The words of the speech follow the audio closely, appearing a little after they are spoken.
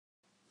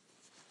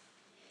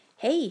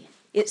Hey,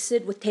 it's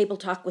Sid with Table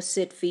Talk with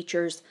Sid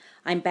Features.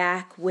 I'm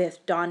back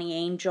with Dawni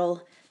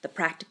Angel, the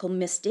Practical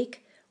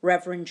Mystic,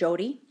 Reverend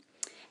Jody,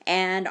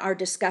 and our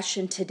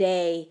discussion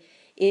today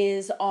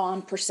is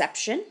on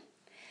perception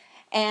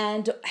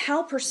and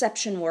how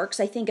perception works.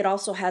 I think it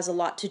also has a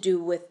lot to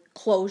do with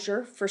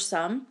closure for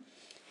some.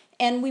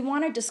 And we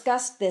want to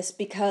discuss this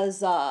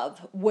because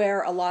of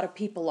where a lot of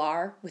people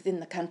are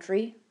within the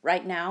country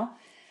right now,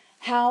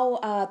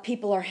 how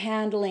people are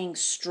handling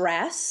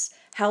stress,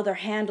 how they're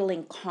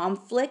handling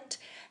conflict,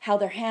 how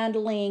they're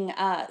handling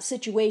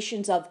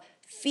situations of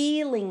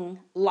feeling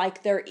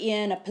like they're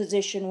in a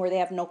position where they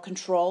have no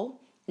control,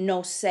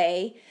 no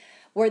say,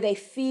 where they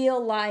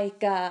feel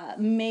like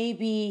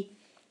maybe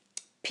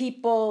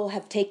people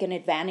have taken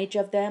advantage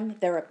of them,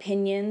 their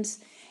opinions,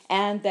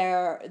 and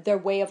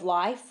their way of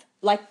life,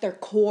 like their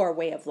core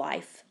way of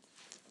life.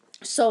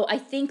 So I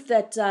think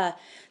that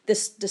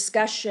this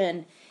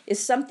discussion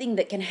is something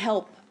that can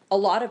help a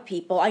lot of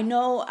people. I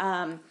know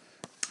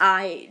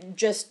I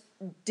just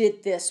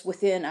did this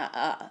within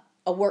a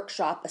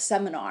workshop, a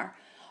seminar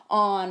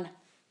on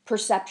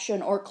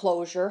perception or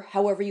closure,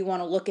 however you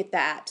want to look at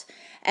that.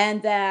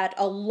 And that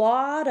a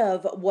lot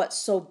of what's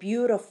so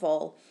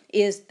beautiful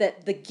is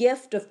that the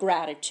gift of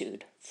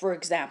gratitude, for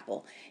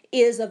example,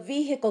 is a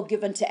vehicle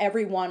given to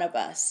every one of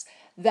us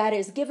that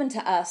is given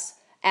to us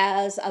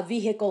as a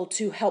vehicle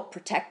to help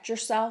protect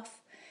yourself,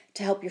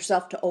 to help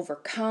yourself to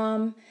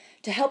overcome,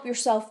 to help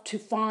yourself to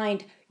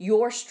find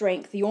your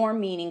strength, your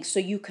meaning, so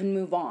you can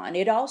move on.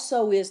 It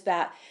also is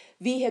that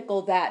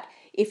vehicle that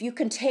if you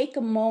can take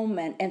a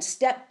moment and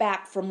step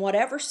back from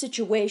whatever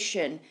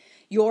situation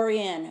you're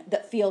in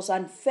that feels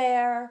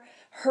unfair,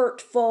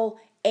 hurtful,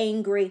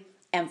 angry,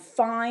 and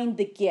find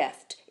the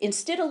gift.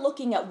 Instead of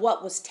looking at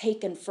what was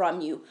taken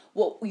from you,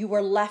 what you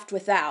were left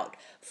without,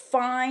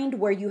 find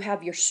where you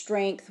have your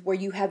strength, where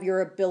you have your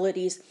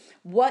abilities,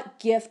 what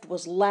gift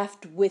was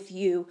left with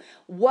you,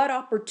 what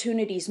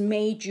opportunities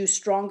made you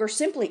stronger.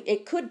 Simply,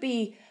 it could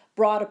be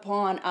brought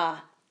upon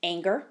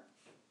anger,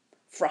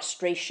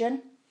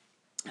 frustration,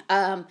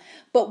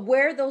 but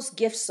where those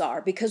gifts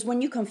are, because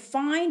when you can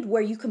find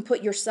where you can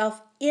put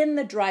yourself in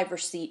the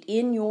driver's seat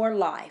in your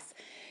life,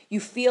 you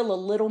feel a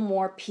little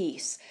more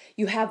peace.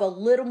 You have a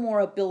little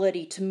more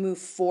ability to move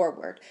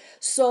forward.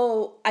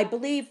 So I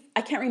believe,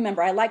 I can't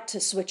remember, I like to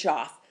switch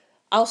off.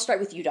 I'll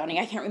start with you, Dawni.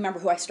 I can't remember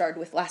who I started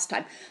with last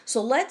time.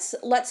 So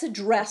let's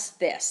address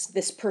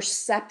this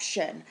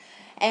perception.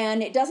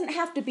 And it doesn't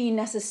have to be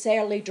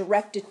necessarily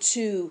directed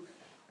to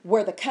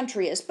where the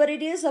country is, but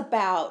it is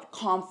about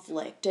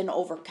conflict and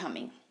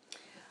overcoming.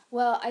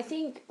 Well, I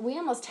think we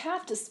almost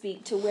have to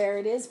speak to where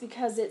it is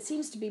because it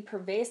seems to be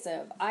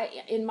pervasive.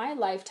 In my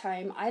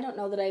lifetime, I don't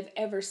know that I've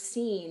ever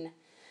seen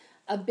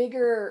a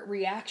bigger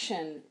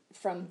reaction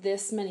from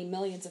this many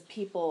millions of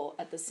people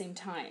at the same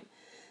time.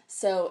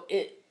 So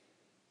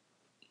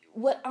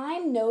what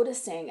I'm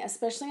noticing,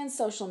 especially on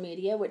social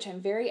media, which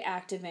I'm very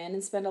active in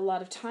and spend a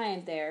lot of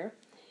time there,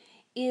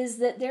 is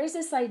that there's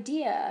this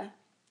idea,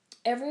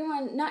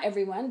 not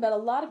everyone, but a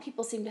lot of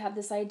people seem to have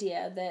this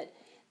idea that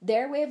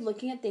their way of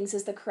looking at things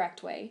is the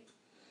correct way,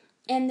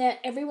 and that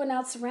everyone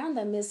else around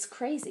them is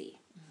crazy.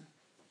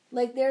 Mm-hmm.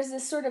 Like there's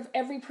this sort of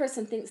every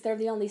person thinks they're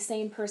the only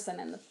sane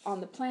person on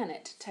the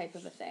planet type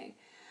of a thing.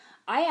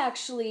 I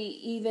actually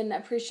even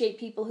appreciate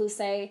people who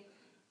say,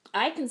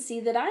 I can see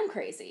that I'm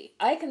crazy.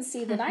 I can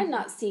see that I'm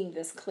not seeing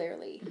this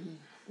clearly.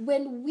 Mm-hmm.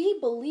 When we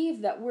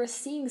believe that we're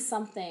seeing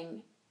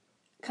something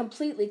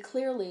completely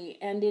clearly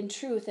and in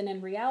truth and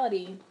in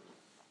reality,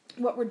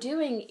 what we're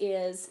doing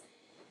is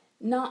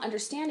not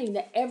understanding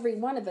that every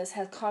one of us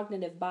has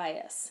cognitive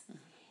bias,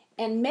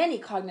 and many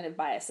cognitive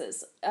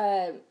biases.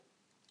 A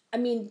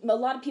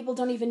lot of people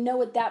don't even know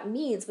what that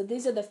means, but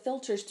these are the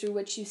filters through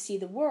which you see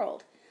the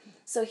world.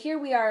 So here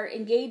we are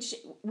engaged,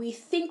 we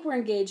think we're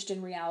engaged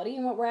in reality,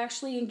 and what we're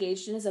actually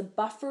engaged in is a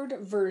buffered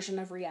version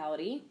of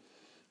reality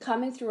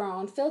coming through our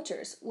own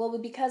filters. Well,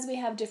 because we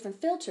have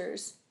different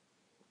filters,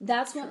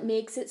 that's what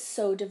makes it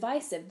so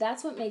divisive.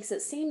 That's what makes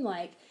it seem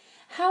like,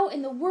 how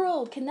in the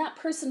world can that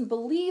person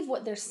believe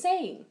what they're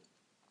saying?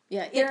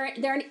 Yeah,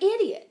 they're an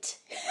idiot.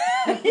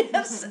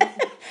 Yes.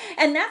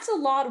 And that's a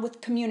lot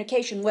with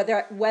communication,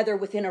 whether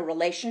within a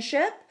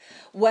relationship,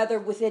 whether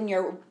within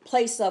your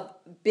place of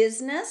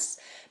business,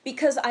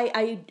 because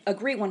I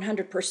agree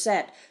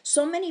 100%.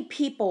 So many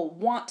people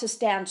want to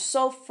stand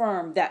so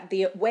firm that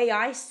the way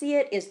I see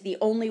it is the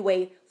only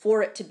way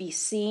for it to be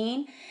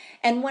seen.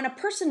 And when a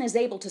person is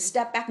able to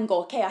step back and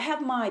go, okay, I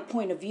have my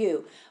point of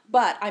view,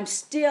 but I'm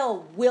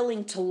still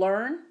willing to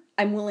learn,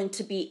 I'm willing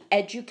to be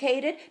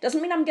educated,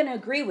 doesn't mean I'm going to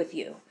agree with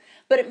you,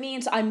 but it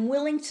means I'm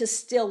willing to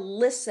still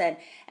listen,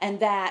 and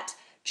that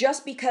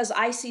just because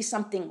I see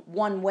something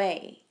one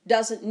way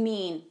doesn't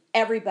mean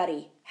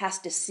everybody has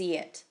to see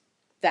it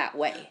that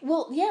way.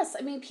 Well, yes,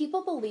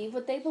 people believe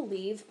what they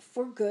believe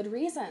for good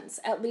reasons,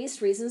 at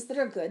least reasons that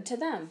are good to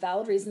them,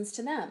 valid reasons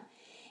to them.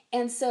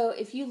 And so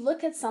if you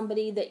look at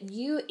somebody that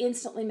you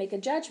instantly make a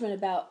judgment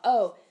about,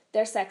 oh,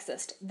 they're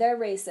sexist, they're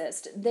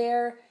racist,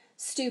 they're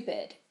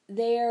stupid,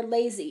 they're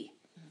lazy,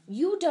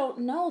 you don't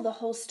know the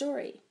whole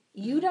story.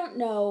 You don't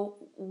know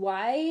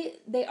why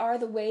they are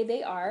the way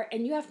they are,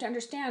 and you have to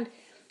understand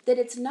that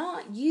it's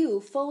not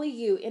you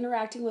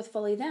interacting with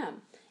fully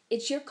them.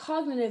 It's your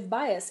cognitive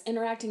bias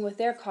interacting with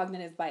their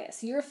cognitive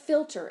bias. Your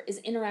filter is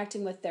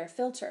interacting with their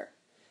filter.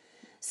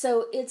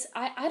 So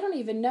I don't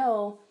even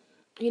know,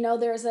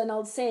 there's an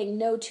old saying,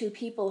 no two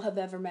people have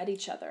ever met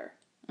each other.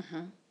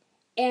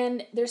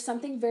 And there's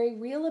something very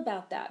real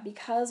about that,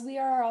 because we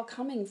are all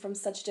coming from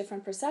such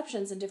different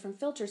perceptions and different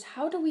filters.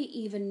 How do we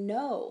even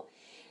know?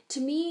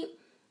 To me,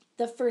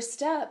 the first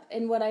step,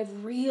 and what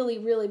I've really,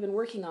 really been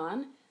working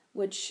on,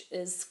 which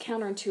is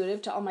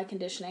counterintuitive to all my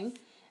conditioning,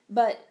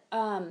 but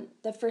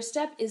the first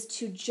step is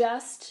to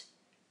just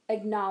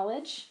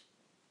acknowledge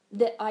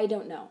that I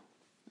don't know.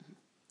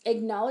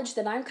 Acknowledge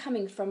that I'm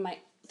coming from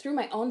through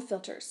my own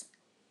filters.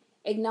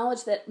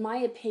 Acknowledge that my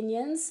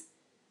opinions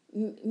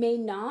may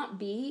not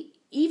be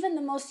even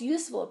the most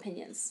useful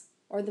opinions,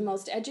 or the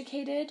most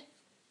educated,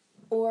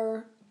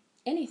 or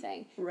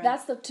anything. Right.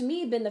 That's to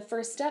me been the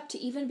first step to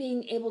even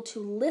being able to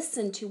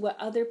listen to what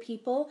other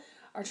people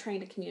are trying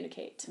to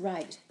communicate.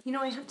 Right.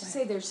 I have to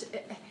say there's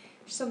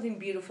something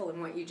beautiful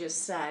in what you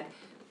just said.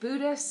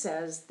 Buddha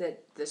says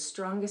that the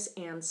strongest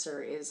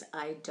answer is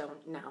I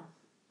don't know.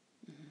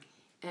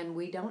 And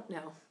we don't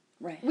know.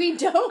 Right. We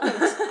don't.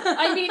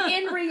 I mean,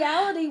 in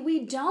reality,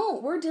 we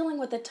don't. We're dealing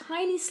with a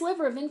tiny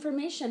sliver of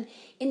information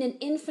in an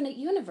infinite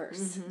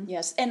universe.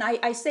 Yes, and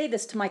I say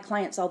this to my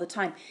clients all the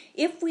time.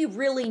 If we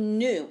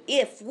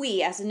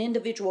as an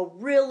individual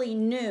really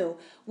knew,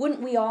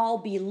 wouldn't we all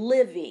be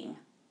living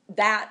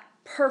that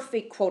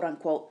perfect, quote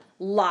unquote,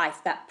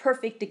 life, that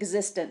perfect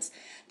existence,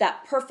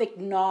 that perfect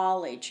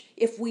knowledge,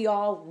 if we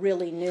all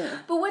really knew?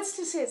 But what's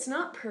to say it's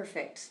not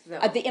perfect, though?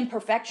 The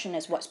imperfection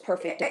is what's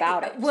perfect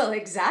about it. Well,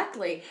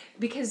 exactly.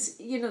 Because,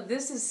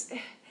 this is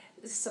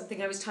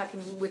something I was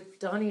talking with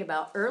Dawni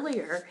about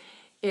earlier,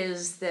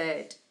 is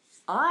that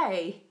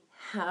I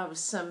have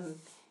some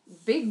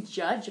big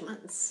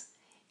judgments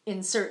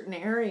in certain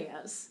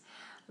areas,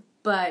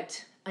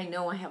 but I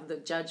know I have the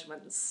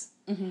judgments.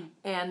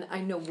 And I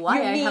know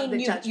why I have the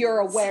judgments. You're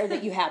aware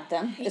that you have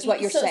them, is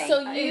what you're saying.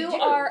 So you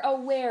are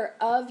aware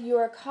of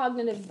your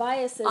cognitive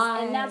biases,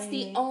 and that's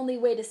the only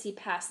way to see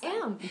past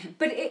them.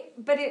 But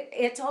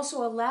it's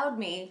also allowed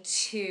me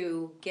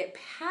to get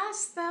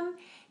past them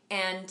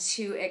and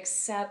to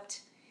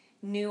accept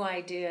new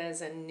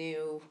ideas and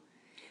new...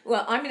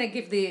 Well, I'm going to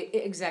give the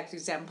exact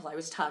example I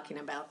was talking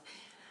about.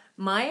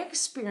 My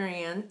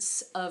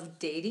experience of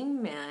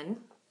dating men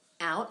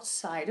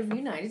outside of the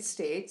United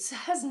States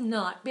has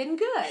not been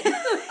good.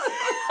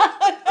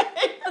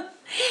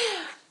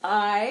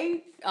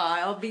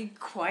 I'll be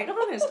quite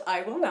honest.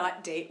 I will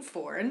not date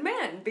foreign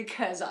men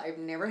because I've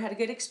never had a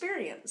good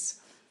experience.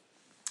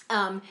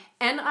 And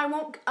I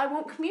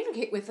won't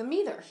communicate with them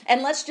either.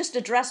 And let's just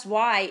address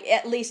why,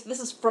 at least this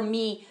is from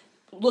me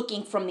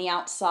looking from the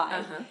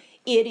outside.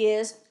 It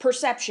is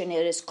perception.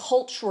 It is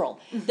cultural.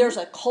 There's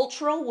a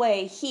cultural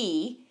way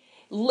he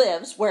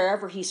lives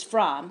wherever he's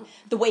from,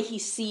 the way he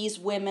sees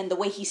women, the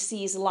way he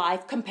sees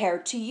life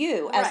compared to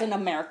you as an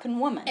American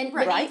woman. And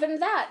but even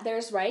that,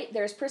 there's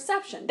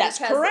perception. That's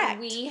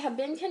correct. We have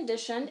been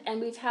conditioned, and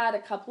we've had a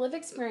couple of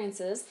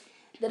experiences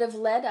that have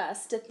led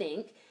us to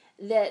think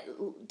that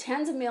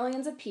tens of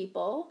millions of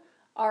people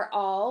are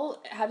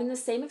all having the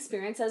same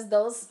experience as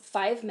those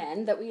 5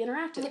 men that we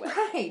interacted with.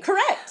 Right.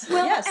 Correct.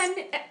 Well, yes.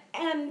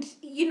 and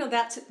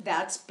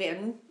that's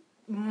been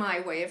my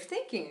way of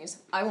thinking,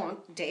 is I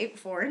won't date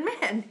foreign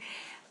men,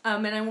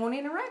 and I won't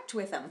interact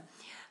with them.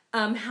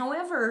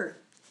 However,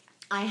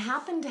 I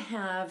happen to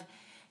have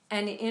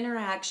an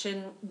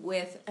interaction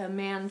with a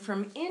man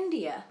from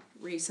India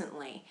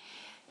recently,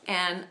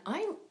 and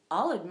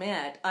I'll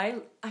admit,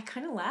 I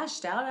kind of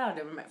lashed out at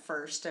him at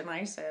first, and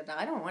I said,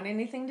 I don't want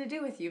anything to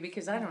do with you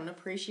because I don't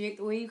appreciate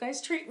the way you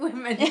guys treat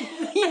women.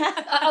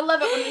 I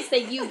love it when we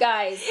say you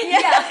guys.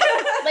 Yeah.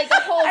 Like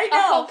a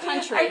whole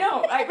country. I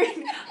know. I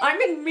mean, I'm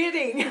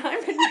admitting.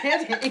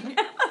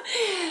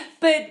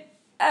 But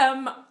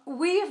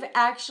we've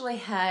actually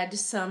had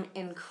some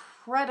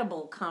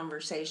incredible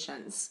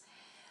conversations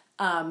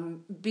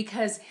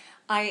because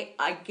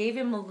I gave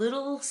him a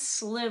little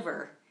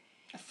sliver.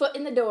 A foot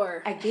in the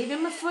door. I gave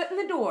him a foot in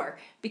the door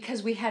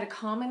because we had a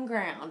common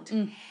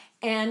ground.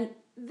 And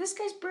this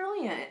guy's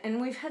brilliant, and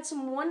we've had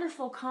some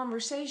wonderful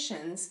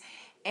conversations,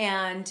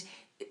 and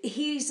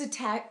he's a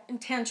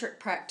tantric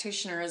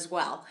practitioner as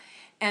well.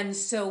 And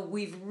so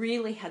we've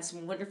really had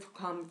some wonderful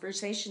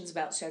conversations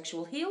about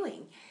sexual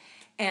healing.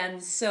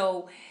 And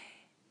so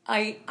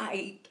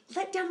I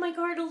let down my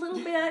guard a little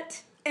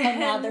bit.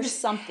 And now there's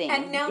something.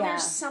 And now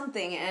there's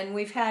something. And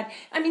we've had...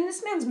 I mean,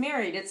 this man's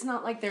married. It's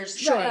not like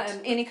there's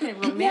any kind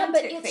of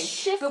romantic thing. But it's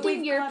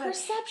shifting your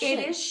perception.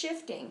 It is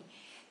shifting.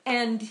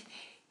 And,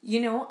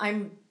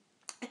 I'm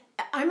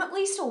at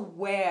least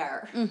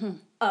aware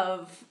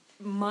of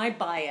my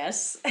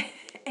bias.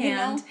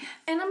 And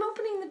I'm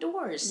opening the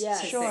doors to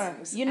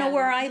things.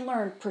 Where I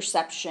learned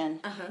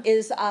perception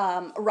is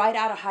right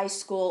out of high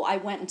school. I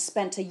went and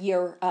spent a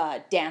year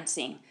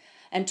dancing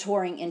and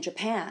touring in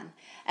Japan.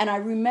 And I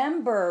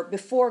remember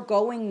before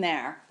going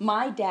there,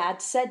 my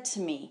dad said to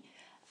me,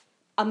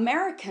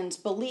 Americans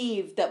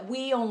believe that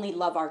we only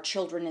love our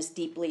children as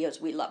deeply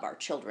as we love our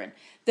children,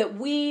 that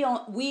we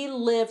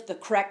live the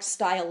correct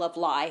style of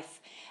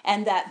life,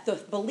 and that the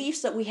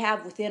beliefs that we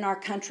have within our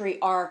country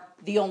are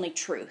the only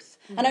truth.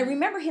 Mm-hmm. And I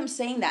remember him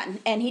saying that,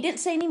 and he didn't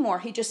say any more.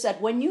 He just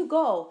said, when you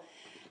go,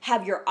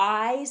 have your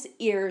eyes,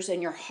 ears,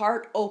 and your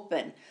heart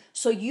open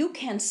so you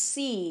can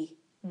see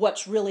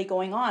what's really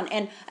going on.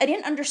 And I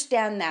didn't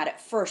understand that at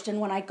first. And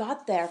when I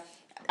got there,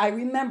 I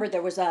remember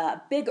there was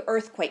a big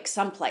earthquake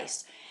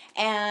someplace.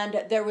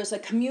 And there was a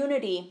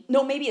community,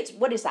 no, maybe it's,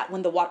 what is that,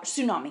 when the water,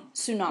 tsunamis.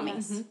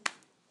 Yes.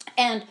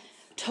 And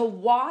to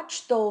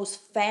watch those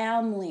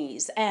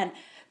families and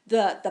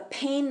the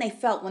pain they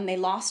felt when they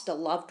lost a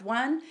loved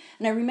one.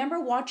 And I remember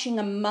watching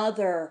a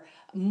mother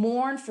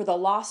mourn for the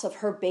loss of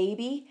her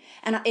baby.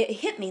 And it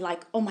hit me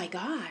like, oh my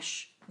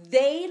gosh,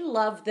 they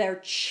love their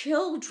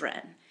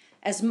children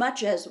as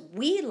much as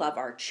we love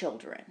our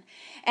children.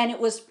 And it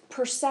was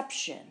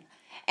perception.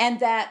 And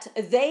that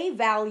they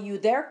value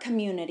their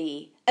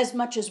community as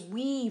much as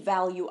we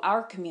value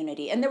our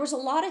community. And there was a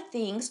lot of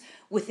things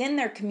within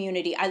their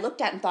community I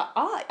looked at and thought,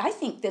 I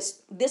think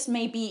this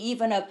may be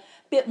even a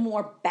bit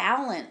more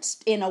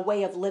balanced in a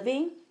way of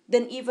living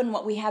than even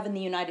what we have in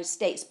the United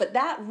States. But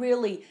that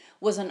really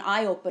was an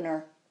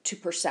eye-opener to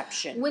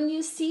perception. When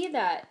you see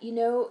that, you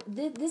know,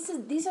 these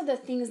are the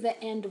things that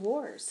end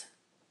wars.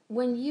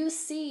 When you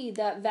see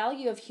that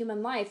value of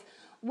human life,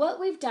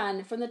 what we've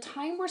done from the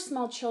time we're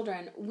small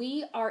children,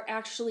 we are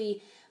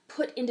actually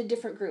put into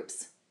different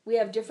groups. We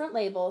have different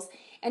labels.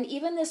 And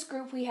even this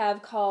group we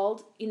have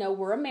called, you know,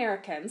 we're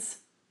Americans.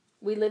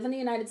 We live in the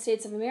United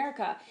States of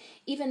America.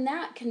 Even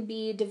that can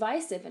be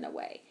divisive in a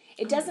way.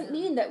 It doesn't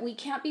mean that we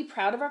can't be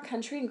proud of our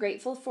country and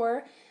grateful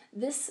for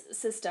this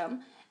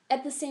system.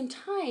 At the same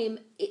time,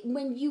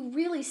 when you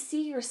really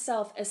see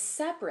yourself as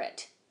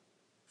separate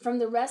from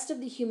the rest of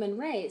the human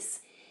race,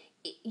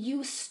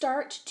 you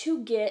start to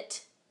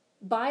get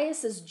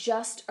biases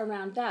just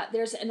around that.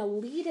 There's an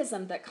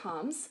elitism that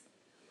comes.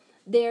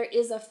 There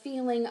is a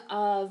feeling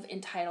of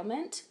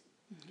entitlement.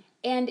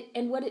 And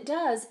what it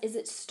does is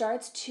it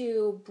starts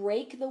to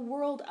break the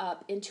world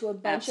up into a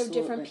bunch of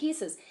different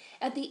pieces.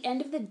 At the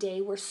end of the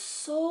day, we're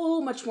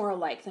so much more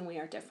alike than we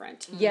are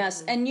different.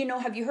 Yes, and you know,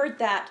 have you heard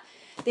that?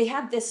 They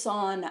had this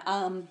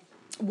on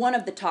one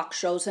of the talk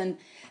shows, and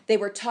they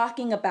were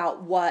talking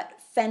about what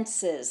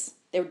fences,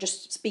 they were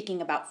just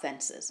speaking about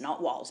fences,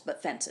 not walls,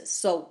 but fences.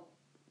 So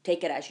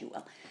take it as you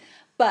will.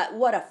 But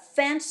what a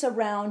fence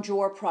around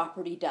your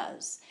property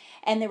does.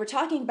 And they were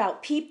talking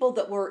about people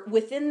that were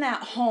within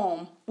that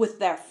home with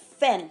their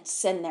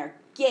fence and their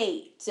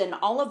gates and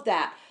all of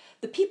that.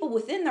 The people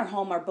within their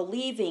home are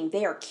believing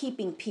they are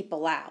keeping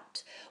people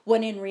out.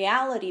 When in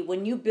reality,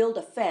 when you build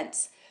a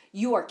fence,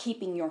 you are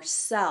keeping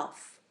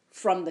yourself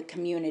from the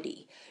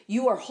community.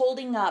 You are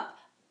holding up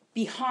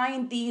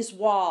behind these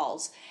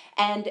walls,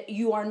 and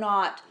you are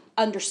not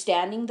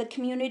understanding the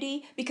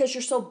community because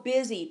you're so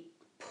busy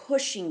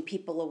pushing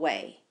people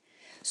away.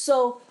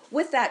 So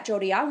with that,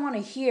 Jody, I want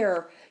to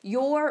hear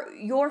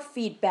your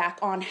feedback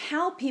on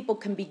how people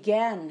can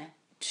begin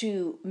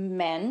to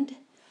mend,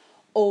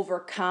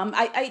 overcome.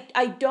 I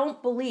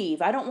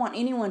don't want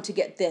anyone to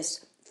get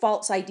this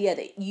false idea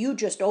that you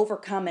just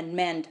overcome and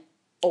mend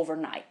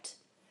overnight.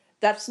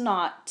 That's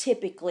not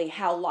typically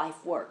how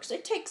life works.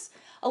 It takes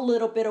a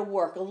little bit of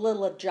work, a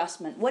little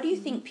adjustment. What do you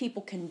think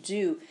people can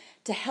do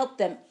to help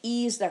them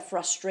ease their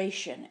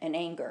frustration and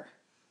anger?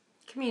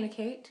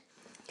 Communicate.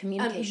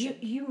 Communication.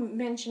 You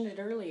mentioned it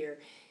earlier,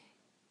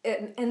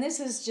 and this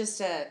is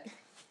just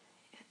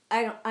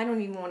I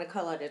don't even want to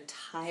call it a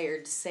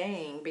tired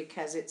saying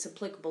because it's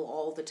applicable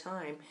all the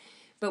time,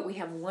 but we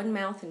have one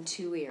mouth and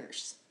two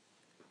ears.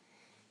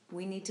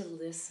 We need to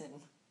listen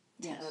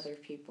to other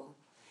people.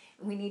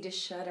 We need to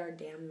shut our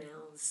damn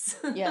mouths.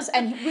 Yes,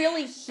 and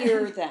really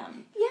hear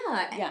them.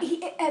 Yeah.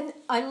 And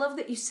I love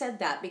that you said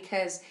that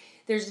because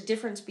there's a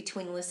difference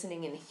between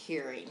listening and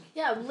hearing.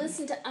 Yeah,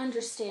 listen to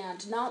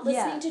understand, not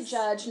listening to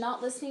judge,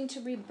 not listening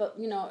to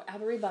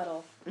have a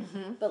rebuttal,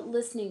 but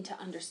listening to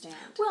understand.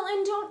 Well,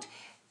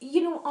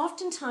 and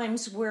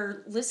oftentimes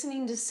we're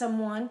listening to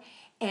someone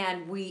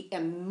and we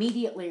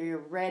immediately are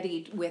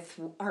ready with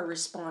our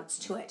response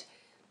to it.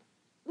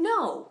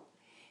 No,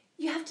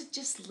 you have to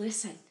just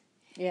listen.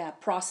 Yeah,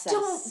 process.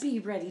 Don't be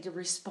ready to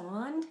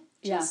respond.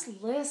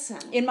 Just listen.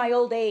 In my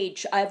old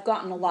age, I've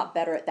gotten a lot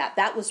better at that.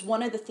 That was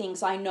one of the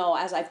things I know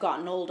as I've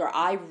gotten older,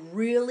 I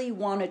really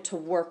wanted to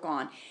work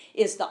on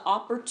is the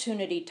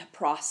opportunity to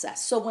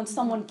process. So when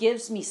someone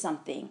gives me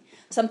something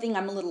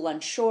I'm a little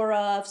unsure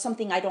of,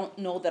 something I don't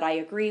know that I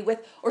agree with,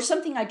 or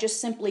something I just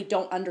simply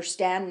don't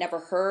understand, never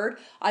heard,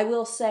 I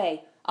will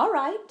say, all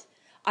right,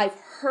 I've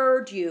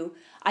heard you.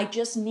 I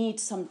just need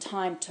some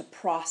time to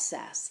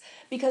process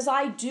because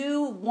I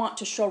do want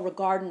to show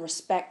regard and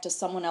respect to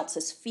someone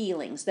else's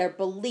feelings, their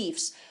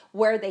beliefs,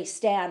 where they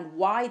stand,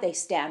 why they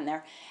stand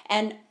there.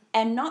 And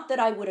And not that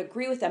I would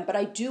agree with them, but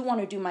I do want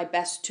to do my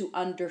best to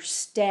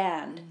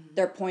understand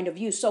their point of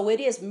view. So it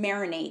is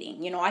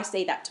marinating. You know, I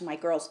say that to my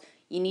girls.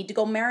 You need to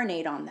go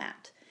marinate on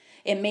that.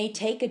 It may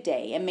take a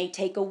day. It may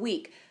take a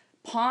week.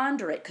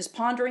 Ponder it, because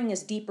pondering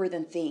is deeper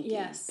than thinking.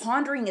 Yes.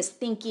 Pondering is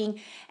thinking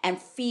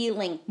and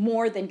feeling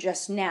more than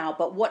just now.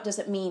 But what does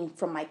it mean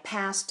from my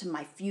past to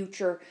my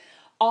future?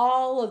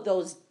 All of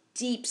those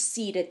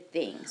deep-seated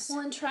things. Well,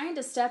 and trying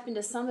to step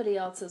into somebody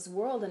else's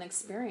world and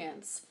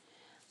experience.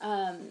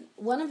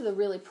 One of the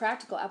really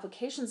practical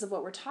applications of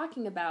what we're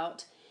talking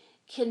about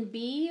can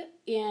be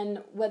in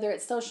whether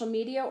it's social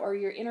media or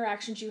your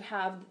interactions you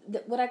have,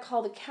 what I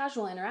call the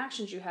casual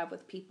interactions you have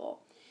with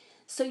people.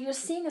 So you're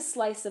seeing a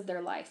slice of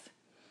their life.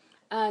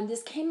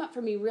 This came up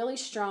for me really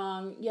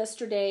strong.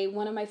 Yesterday,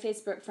 one of my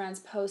Facebook friends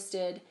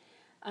posted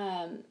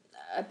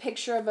a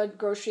picture of a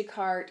grocery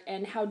cart,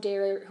 and how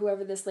dare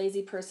whoever this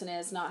lazy person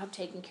is not have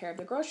taken care of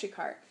the grocery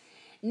cart.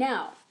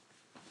 Now,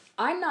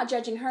 I'm not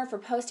judging her for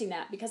posting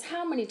that, because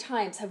how many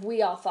times have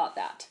we all thought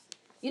that?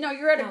 You know,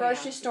 you're at a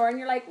grocery store and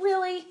you're like,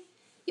 really?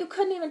 You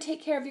couldn't even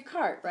take care of your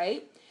cart,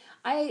 right?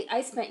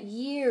 I spent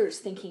years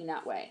thinking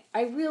that way.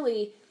 I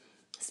really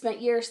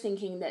spent years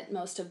thinking that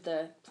most of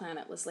the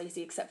planet was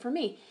lazy except for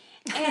me.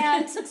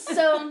 And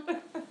so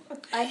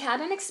I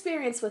had an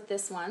experience with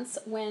this once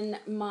when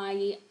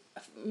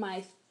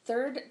my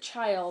third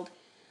child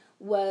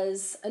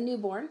was a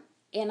newborn,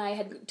 and I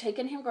had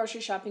taken him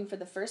grocery shopping for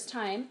the first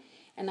time.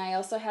 And I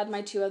also had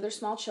my 2 other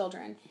small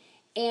children.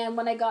 And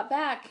when I got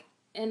back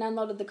and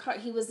unloaded the car,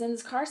 he was in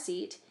his car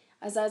seat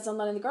as I was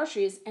unloading the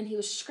groceries, and he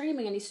was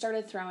screaming and he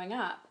started throwing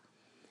up.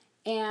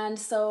 And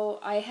so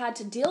I had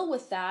to deal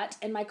with that,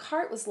 and my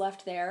cart was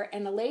left there,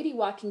 and a lady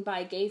walking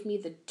by gave me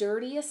the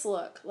dirtiest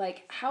look,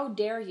 like, how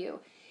dare you?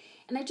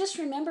 And I just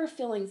remember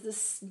feeling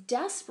this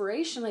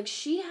desperation, like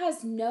she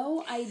has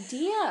no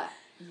idea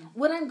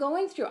what I'm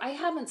going through. I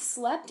haven't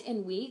slept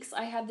in weeks.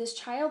 I have this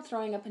child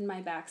throwing up in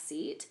my back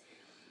seat.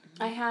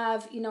 I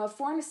have, a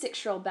 4 and a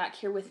 6-year-old back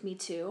here with me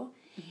too.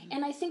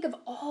 And I think of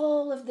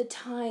all of the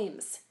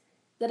times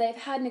that I've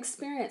had an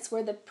experience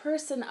where the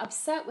person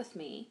upset with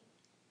me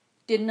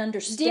Didn't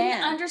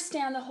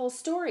understand the whole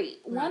story.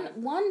 Right.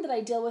 One that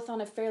I deal with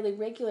on a fairly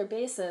regular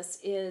basis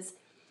is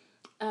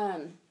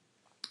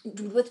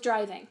with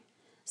driving.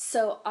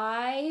 So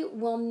I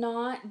will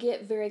not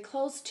get very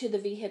close to the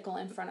vehicle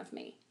in front of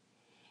me.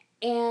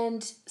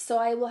 And so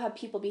I will have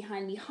people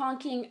behind me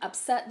honking,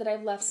 upset that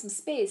I've left some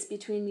space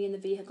between me and the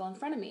vehicle in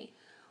front of me.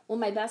 Well,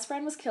 my best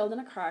friend was killed in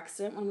a car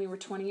accident when we were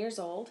 20 years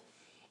old.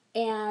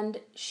 And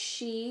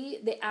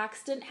the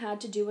accident had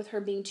to do with her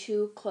being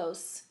too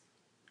close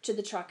to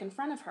the truck in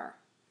front of her.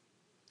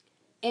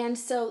 And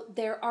so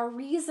there are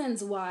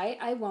reasons why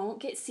I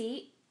won't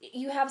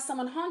you have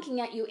someone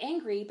honking at you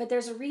angry, but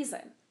there's a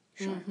reason.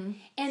 Sure.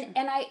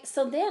 Mm-hmm.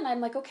 So then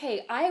I'm like,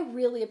 okay, I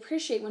really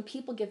appreciate when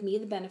people give me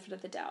the benefit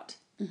of the doubt.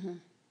 Mm-hmm.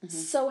 Mm-hmm.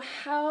 So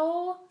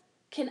how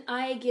can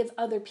I give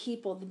other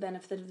people the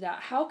benefit of the doubt?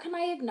 How can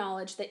I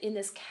acknowledge that in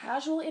this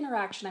casual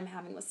interaction I'm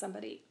having with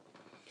somebody,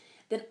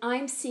 that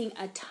I'm seeing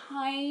a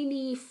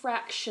tiny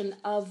fraction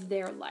of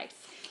their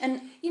life?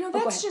 And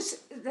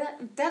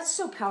that's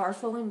so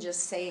powerful in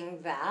just saying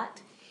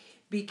that,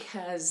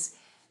 because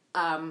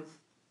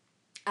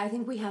I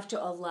think we have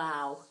to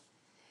allow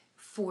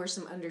for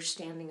some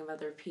understanding of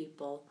other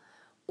people,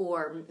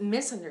 or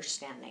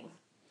misunderstanding,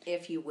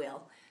 if you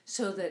will,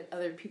 so that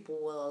other people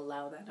will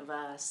allow that of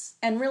us.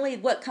 And really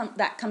what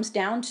that comes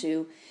down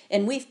to,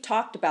 and we've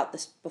talked about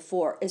this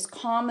before, is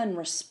common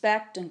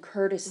respect and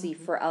courtesy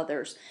for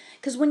others.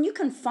 Because when you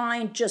can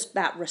find just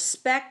that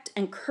respect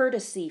and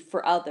courtesy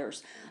for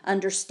others,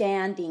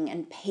 understanding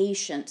and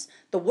patience,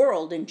 the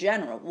world in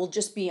general will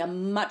just be a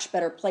much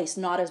better place.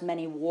 Not as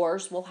many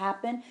wars will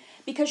happen,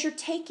 because you're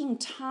taking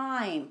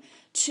time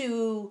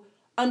to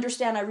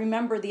understand. I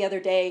remember the other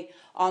day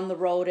on the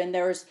road, and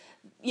there's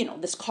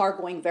this car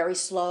going very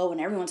slow,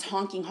 and everyone's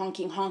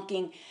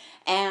honking.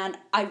 And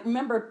I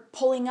remember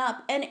pulling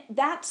up, and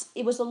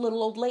it was a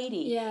little old lady.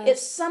 Yes.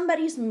 It's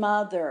somebody's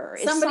mother.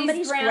 It's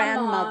somebody's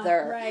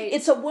grandmother. Right.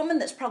 It's a woman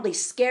that's probably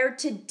scared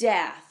to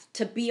death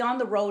to be on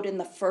the road in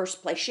the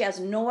first place. She has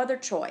no other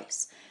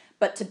choice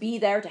but to be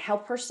there to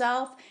help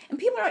herself. And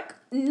people are like,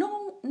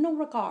 no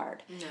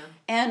regard. No.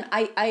 And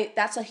I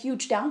that's a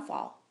huge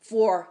downfall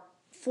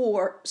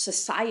for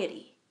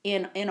society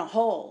in a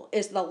whole,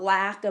 is the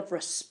lack of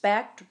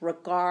respect,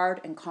 regard,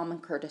 and common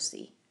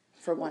courtesy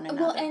for one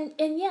another. Well,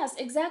 and yes,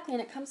 exactly.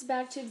 And it comes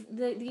back to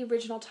the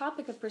original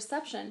topic of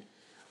perception.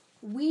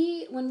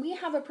 When we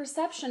have a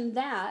perception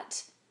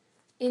that,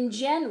 in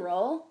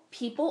general,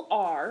 people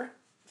are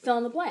fill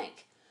in the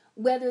blank,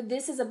 whether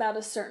this is about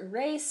a certain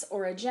race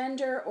or a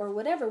gender or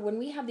whatever, when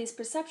we have these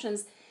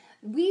perceptions,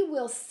 we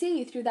will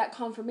see through that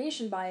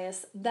confirmation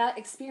bias that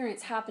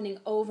experience happening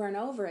over and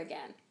over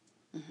again.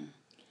 Mm-hmm.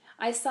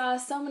 I saw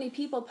so many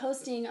people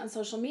posting on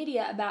social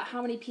media about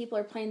how many people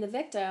are playing the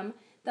victim,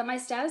 that my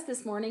status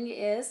this morning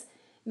is,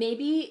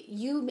 maybe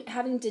you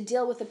having to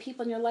deal with the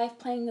people in your life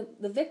playing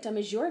the victim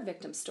is your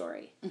victim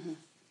story. Mm-hmm.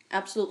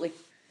 Absolutely.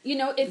 You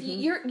know, if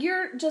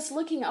you're just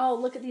looking, oh,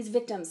 look at these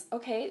victims.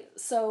 Okay,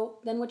 so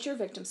then what's your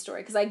victim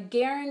story? Because I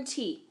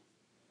guarantee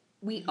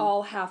we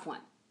all have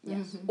one.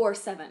 Yes. Or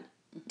 17.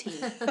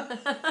 100. I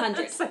was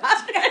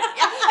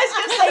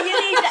going to say, you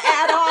need to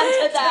add on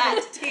to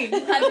that.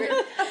 100.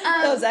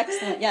 That was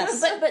excellent,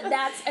 yes. But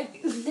that's,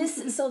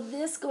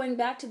 this going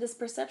back to this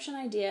perception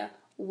idea,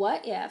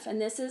 what if, and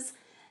this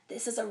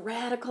is a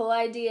radical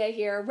idea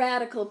here, a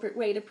radical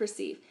way to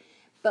perceive.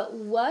 But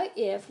what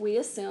if we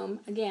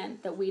assume, again,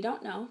 that we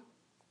don't know?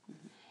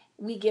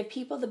 We give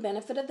people the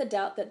benefit of the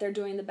doubt that they're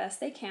doing the best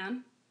they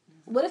can.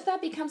 What if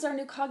that becomes our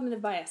new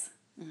cognitive bias?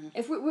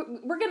 If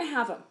we're going to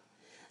have them.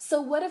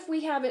 So what if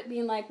we have it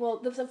being like, well,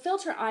 the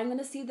filter I'm going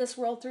to see this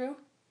world through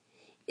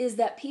is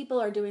that people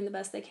are doing the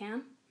best they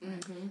can.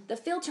 The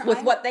filter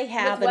with what they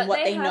have and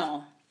what they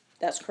know.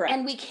 That's correct.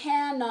 And we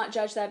cannot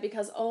judge that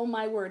because, oh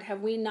my word,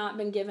 have we not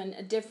been given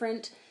a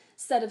different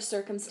set of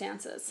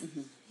circumstances?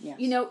 Yes.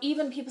 You know,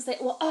 even people say,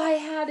 well, I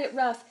had it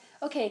rough.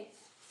 Okay,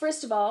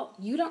 first of all,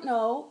 you don't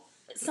know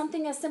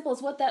something as simple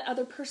as what that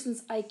other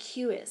person's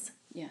IQ is.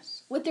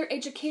 Yes. What their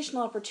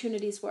educational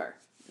opportunities were.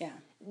 Yeah.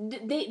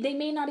 They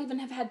may not even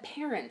have had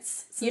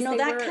parents. You know,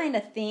 that kind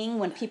of thing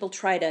when people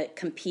try to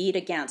compete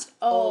against,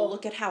 oh,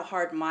 look at how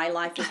hard my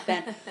life has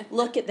been.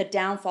 Look at the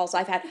downfalls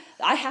I've had.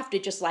 I have to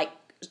just like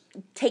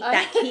take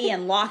that key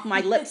and lock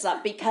my lips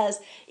up because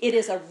it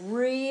is a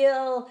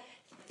real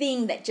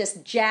thing that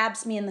just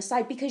jabs me in the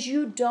side because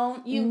you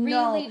know.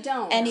 Really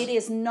don't. And it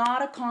is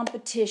not a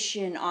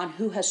competition on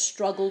who has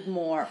struggled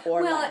more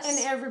or less. Well, and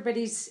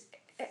everybody's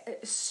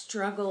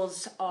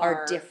struggles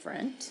are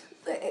different.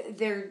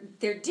 They're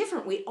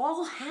different. We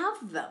all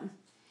have them.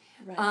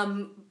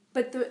 Right.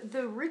 But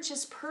the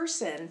richest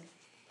person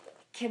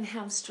can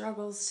have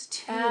struggles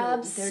too.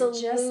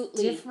 Absolutely. They're just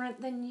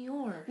different than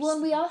yours. Well,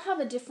 and we all have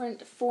a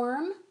different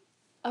form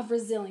of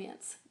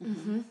resilience.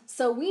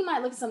 So we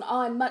might look at someone, oh,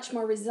 I'm much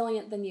more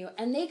resilient than you.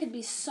 And they could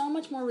be so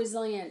much more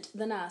resilient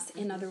than us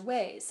in other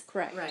ways.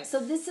 Correct. Right. So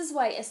this is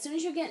why as soon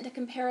as you get into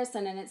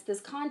comparison and it's this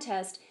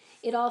contest,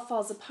 it all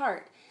falls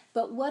apart.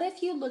 But what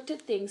if you looked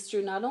at things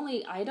through not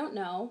only, I don't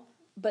know,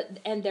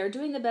 and they're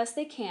doing the best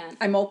they can.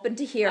 I'm open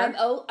to hear.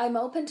 I'm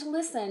open to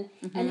listen.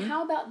 And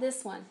how about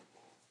this one?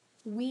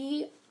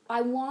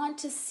 I want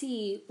to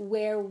see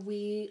where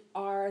we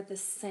are the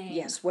same.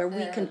 Yes, where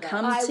we can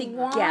come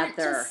together. I want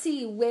to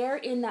see where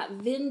in that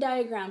Venn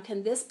diagram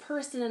can this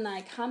person and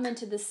I come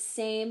into the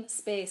same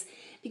space.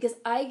 Because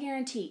I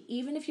guarantee,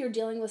 even if you're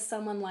dealing with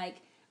someone like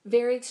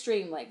very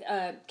extreme, like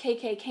a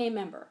KKK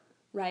member,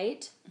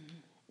 right?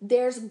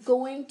 There's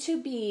going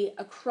to be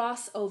a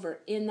crossover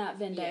in that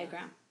Venn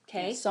diagram.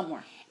 Okay?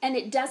 Somewhere. And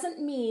it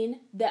doesn't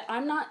mean that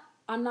I'm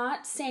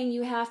not saying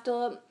you have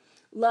to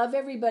love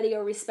everybody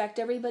or respect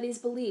everybody's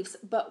beliefs,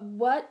 but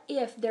what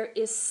if there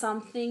is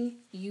something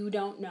you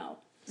don't know?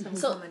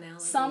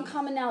 Some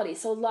commonality.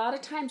 So a lot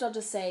of times I'll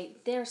just say,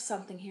 there's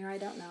something here I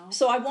don't know.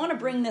 So I want to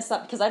bring this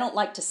up because I don't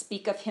like to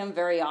speak of him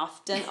very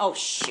often. Oh,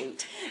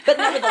 shoot. But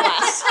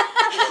nevertheless,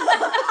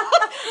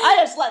 I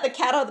just let the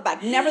cat out of the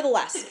bag.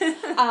 Nevertheless,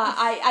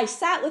 I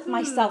sat with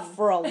myself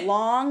for a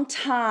long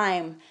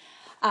time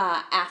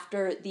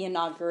after the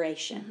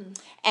inauguration.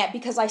 And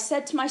because I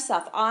said to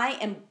myself, I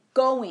am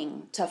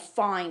going to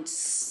find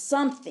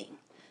something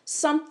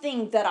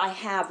that I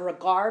have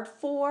regard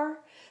for,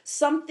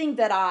 something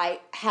that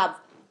I have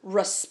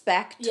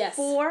respect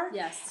for.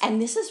 Yes.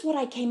 And this is what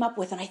I came up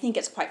with, and I think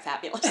it's quite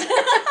fabulous,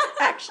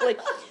 actually.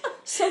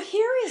 So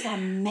here is a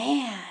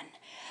man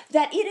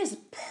that it is a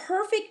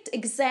perfect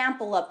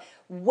example of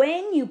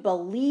when you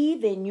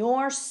believe in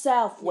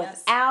yourself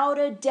without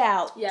a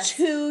doubt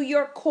to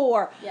your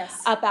core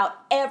about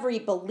every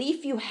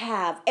belief you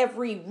have,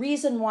 every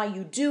reason why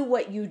you do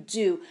what you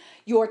do,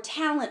 your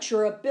talents,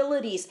 your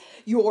abilities,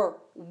 your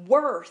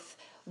worth,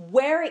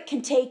 where it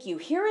can take you.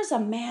 Here is a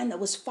man that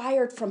was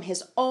fired from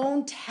his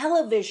own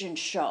television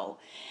show.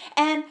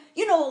 And,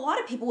 you know, a lot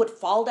of people would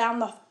fall down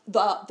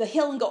the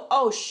hill and go,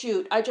 oh,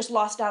 shoot, I just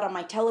lost out on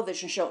my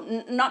television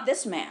show. Not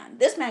this man.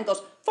 This man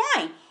goes,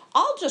 fine,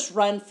 I'll just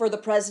run for the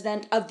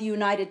president of the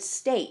United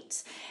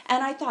States.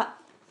 And I thought,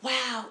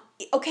 wow,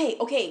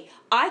 okay,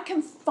 I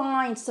can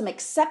find some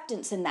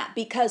acceptance in that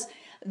because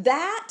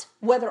that,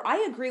 whether I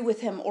agree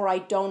with him or I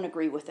don't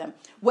agree with him,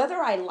 whether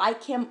I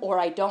like him or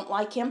I don't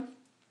like him,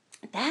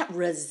 that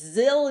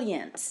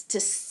resilience to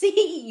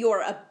see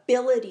your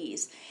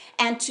abilities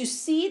and to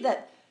see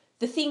that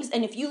the things,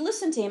 and if you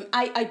listen to him,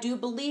 I do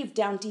believe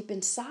down deep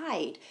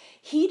inside,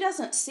 he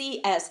doesn't see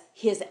as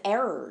his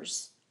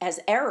errors as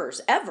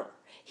errors ever.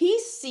 He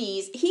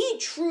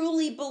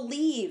truly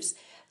believes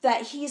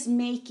that he's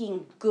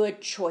making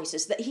good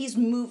choices, that he's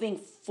moving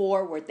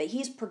forward, that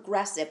he's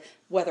progressive,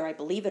 whether I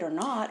believe it or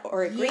not,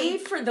 or agree. Yay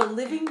for the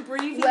living,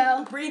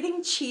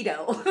 breathing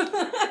Cheeto.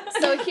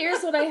 So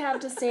here's what I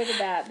have to say to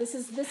that. This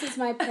is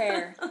my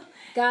prayer.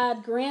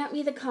 God, grant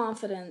me the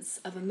confidence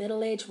of a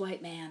middle-aged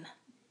white man.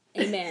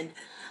 Amen.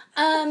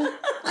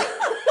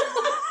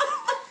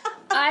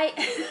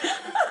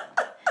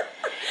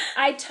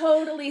 I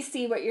totally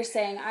see what you're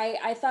saying.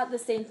 I thought the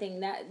same thing,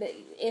 that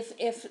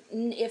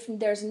if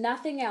there's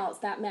nothing else,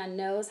 that man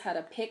knows how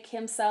to pick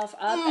himself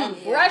up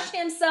and brush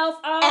himself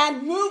off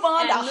and move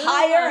on to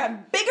higher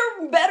and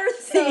bigger, better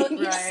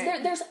things. So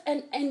there's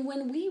and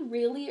when we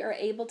really are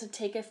able to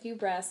take a few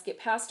breaths, get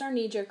past our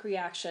knee-jerk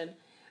reaction,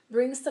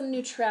 bring some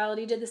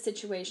neutrality to the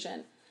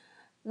situation,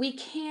 we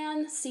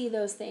can see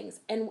those things.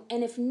 And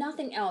if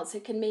nothing else,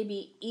 it can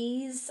maybe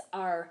ease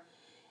our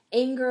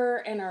anger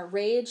and our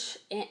rage.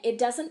 It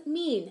doesn't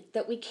mean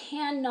that we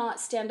cannot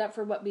stand up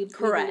for what we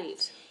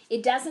believe.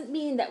 It doesn't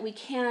mean that we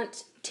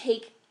can't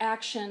take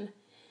action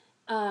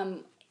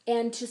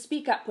and to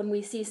speak up when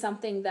we see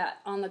something that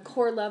on the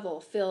core level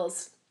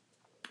feels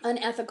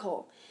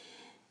unethical.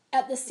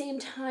 At the same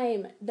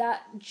time,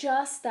 that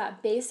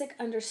basic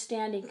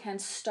understanding can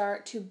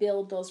start to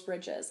build those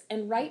bridges.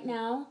 And right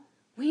now,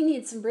 we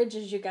need some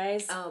bridges, you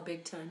guys. Oh,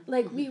 big time.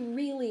 Like we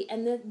really,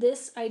 and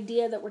this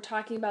idea that we're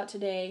talking about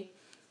today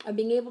of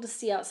being able to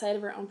see outside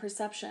of our own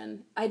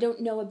perception, I don't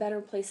know a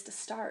better place to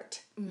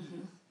start.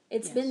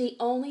 It's been the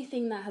only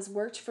thing that has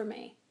worked for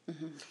me.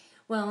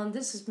 Well, and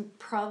this is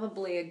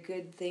probably a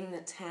good thing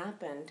that's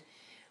happened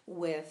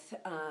with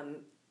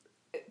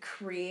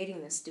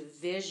creating this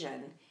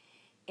division,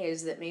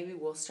 is that maybe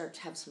we'll start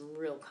to have some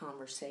real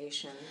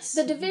conversations.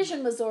 The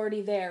division was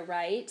already there,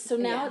 right? So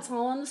now it's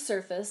all on the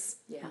surface.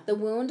 Yeah. The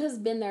wound has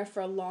been there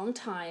for a long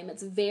time.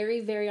 It's very,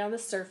 very on the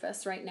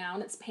surface right now,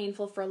 and it's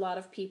painful for a lot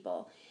of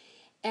people.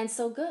 And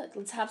so good.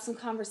 Let's have some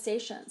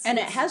conversations. And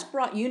it has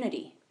brought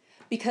unity,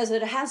 because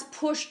it has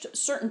pushed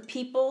certain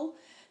people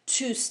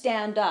to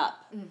stand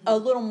up a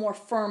little more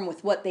firm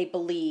with what they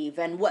believe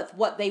and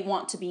what they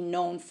want to be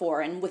known for,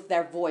 and with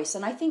their voice.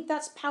 And I think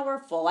that's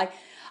powerful.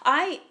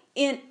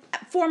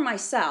 For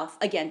myself,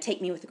 again,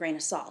 take me with a grain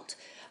of salt,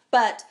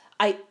 but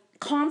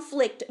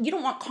you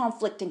don't want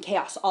conflict and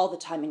chaos all the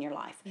time in your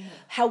life.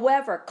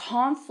 However,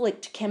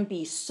 conflict can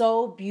be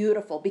so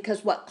beautiful,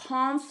 because what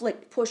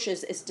conflict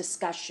pushes is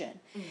discussion.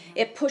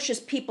 It pushes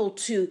people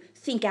to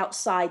think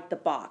outside the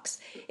box.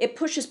 It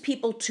pushes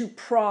people to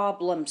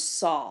problem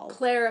solve.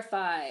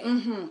 Clarify.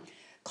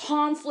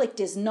 Conflict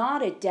is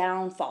not a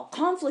downfall.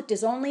 Conflict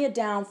is only a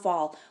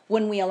downfall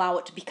when we allow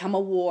it to become a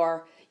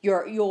war.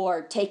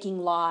 You're taking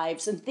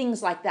lives and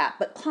things like that.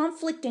 But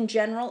conflict in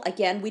general,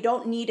 again, we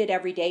don't need it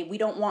every day. We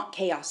don't want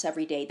chaos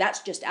every day.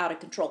 That's just out of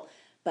control.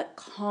 But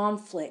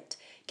conflict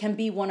can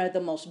be one of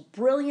the most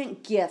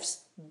brilliant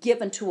gifts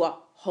given to a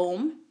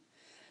home,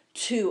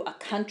 to a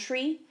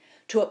country,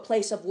 to a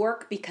place of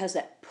work, because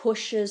it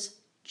pushes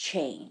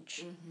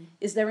change.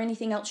 Is there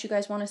anything else you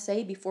guys want to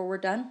say before we're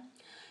done?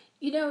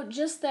 You know,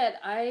 just that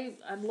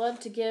I'd love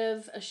to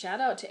give a shout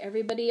out to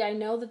everybody. I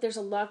know that there's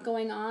a lot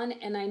going on,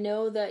 and I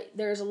know that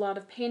there's a lot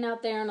of pain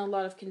out there and a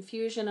lot of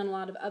confusion and a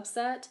lot of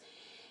upset.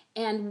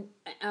 And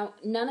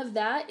none of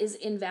that is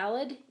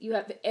invalid. You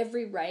have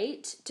every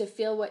right to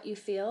feel what you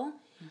feel.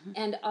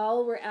 And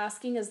all we're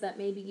asking is that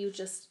maybe you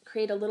just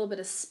create a little bit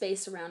of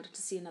space around it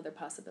to see another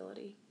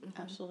possibility.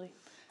 Absolutely.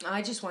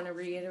 I just want to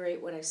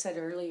reiterate what I said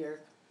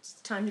earlier. It's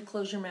time to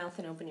close your mouth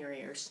and open your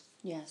ears.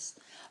 Yes.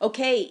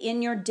 Okay,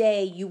 in your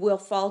day, you will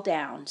fall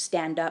down.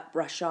 Stand up,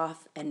 brush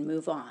off, and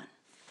move on.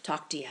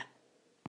 Talk to you.